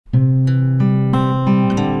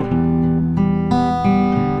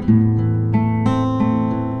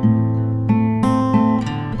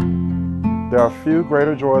few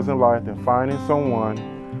greater joys in life than finding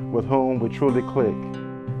someone with whom we truly click.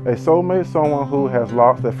 A soulmate is someone who has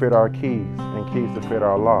locks that fit our keys and keys that fit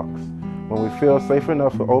our locks. When we feel safe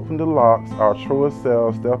enough to open the locks, our truest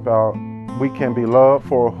selves step out. We can be loved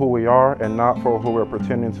for who we are and not for who we're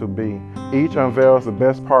pretending to be. Each unveils the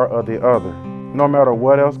best part of the other. No matter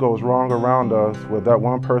what else goes wrong around us, with that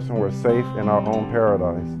one person we're safe in our own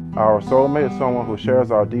paradise. Our soulmate is someone who shares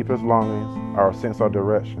our deepest longings, our sense of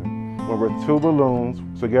direction. When we're two balloons,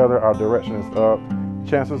 together our direction is up.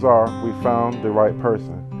 Chances are we found the right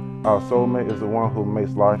person. Our soulmate is the one who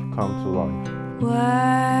makes life come to life.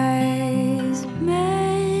 Wise man.